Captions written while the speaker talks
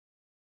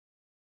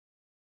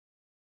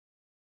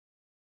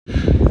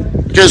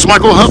Okay, it's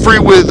Michael Humphrey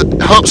with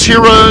Humps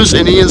Heroes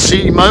and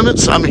NC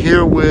Moments. I'm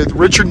here with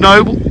Richard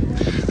Noble,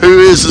 who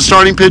is the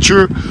starting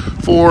pitcher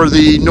for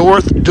the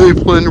North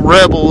Duplin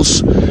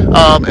Rebels.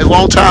 A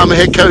long-time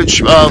head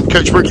coach,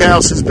 Coach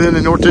Brickhouse, has been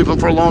in North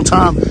Duplin for a long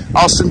time.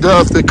 Austin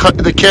Duff,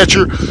 the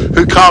catcher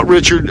who caught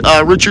Richard.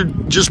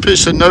 Richard just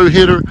pitched a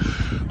no-hitter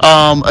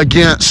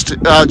against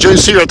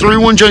Jones Senior. A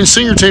 3-1 Jones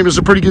Senior team is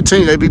a pretty good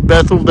team. They beat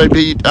Bethel. They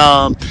beat.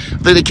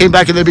 Then they came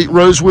back and they beat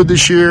Rosewood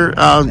this year.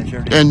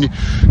 And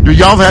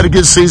y'all have had a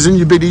good season.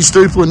 You beat East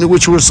Duplin,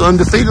 which was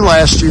undefeated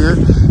last year,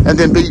 and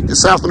then beat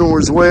South Lenore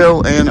as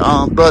well. And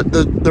but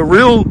the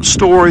real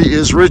story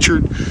is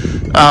Richard,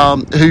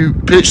 who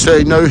pitched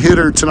a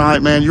no-hitter tonight.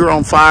 Man, you're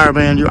on fire,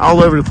 man. You're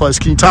all over the place.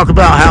 Can you talk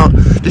about how?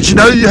 Did you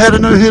know you had a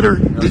no-hitter?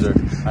 No, sir.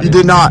 You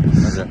did not.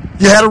 No, sir.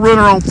 You had a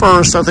runner on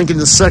first, I think, in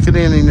the second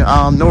inning.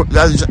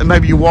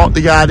 Maybe you walked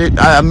the guy.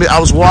 I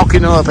was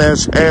walking up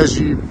as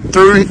you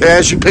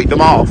picked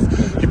him off.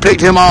 You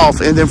picked him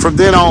off, and then from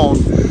then on,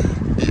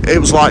 it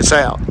was lights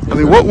out. I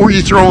mean, what were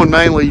you throwing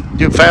mainly?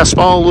 Your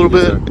fastball a little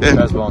bit, and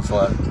fastball and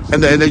flat,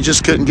 and they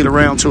just couldn't get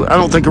around to it. I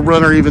don't think a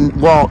runner even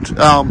walked.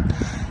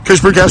 Coach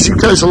Brickhouse, you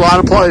coached a lot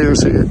of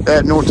players here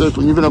at North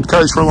Duplin. You've been a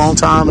coach for a long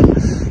time, and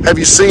have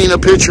you seen a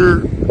pitcher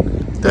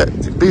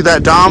that be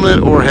that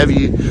dominant, or have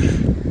you?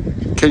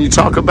 Can you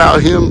talk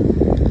about him?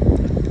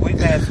 We've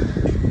had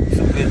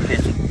some good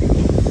pitching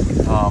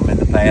in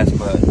the past,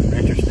 but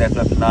Richard stepped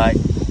up tonight.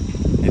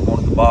 He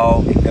wanted the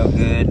ball. He felt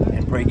good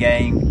in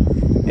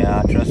pregame, and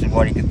I trusted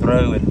what he could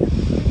throw, and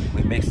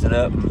we mixed it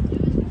up,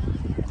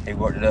 and he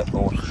worked it up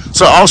for us.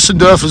 So Austin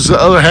Duff is the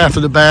other half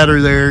of the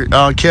batter there,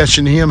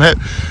 catching him.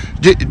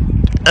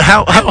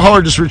 How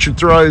hard does Richard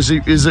throw? Is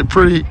it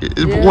pretty?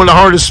 Yeah. One of the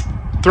hardest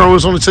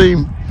throwers on the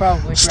team?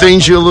 Probably.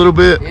 Stings you a little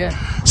bit? Yeah.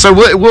 So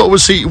what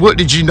was he? What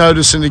did you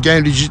notice in the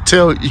game?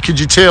 Could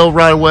you tell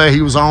right away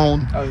he was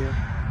on? Oh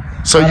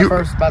yeah. So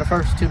by the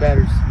first two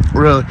batters.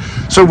 Really?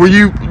 So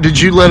did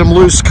you let him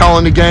loose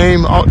calling the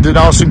game? Did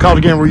Austin call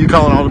the game? Or were you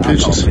calling all the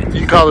pitches?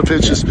 You called the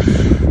pitches.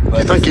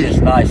 But it's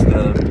nice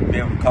to be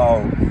able to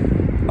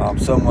call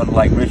someone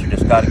like Richard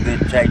that's got a good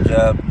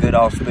changeup, good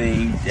off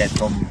speed, that's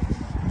going to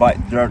bite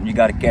the dirt, and you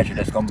got a catcher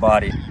that's going to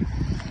body.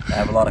 I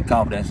have a lot of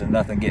confidence in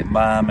nothing getting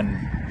by him, and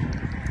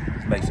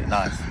it makes it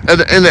nice.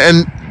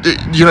 And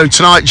you know,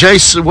 tonight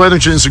Jace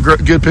Weatherington is a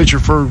good pitcher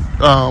for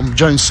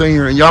Jones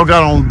Senior, and y'all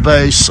got on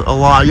base a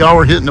lot. Y'all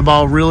were hitting the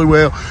ball really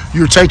well.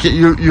 You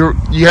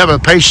have a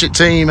patient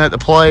team at the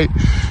plate,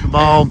 the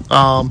ball,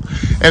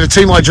 and a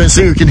team like Jones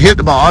Senior can hit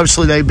the ball.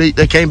 Obviously,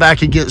 they came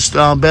back against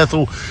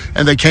Bethel,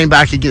 and they came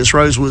back against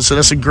Rosewood. So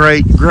that's a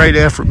great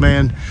effort,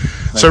 man.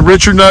 So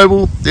Richard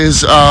Noble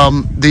is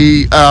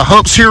the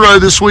Humps hero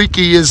this week.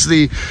 He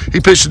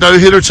pitched a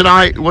no-hitter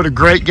tonight. What a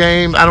great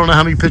game. I don't know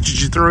how many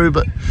pitches you threw,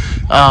 but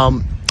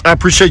I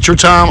appreciate your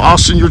time,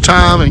 Austin, your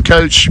time, and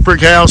Coach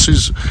Brickhouse,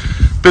 who's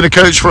been a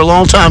coach for a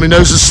long time. He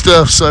knows his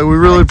stuff, so we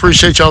really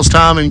appreciate y'all's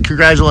time, and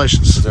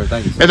congratulations. Yes, sir.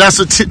 Thank you. And that's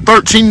a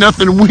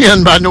 13-0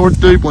 win by North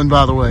Duplin,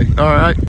 by the way. All right.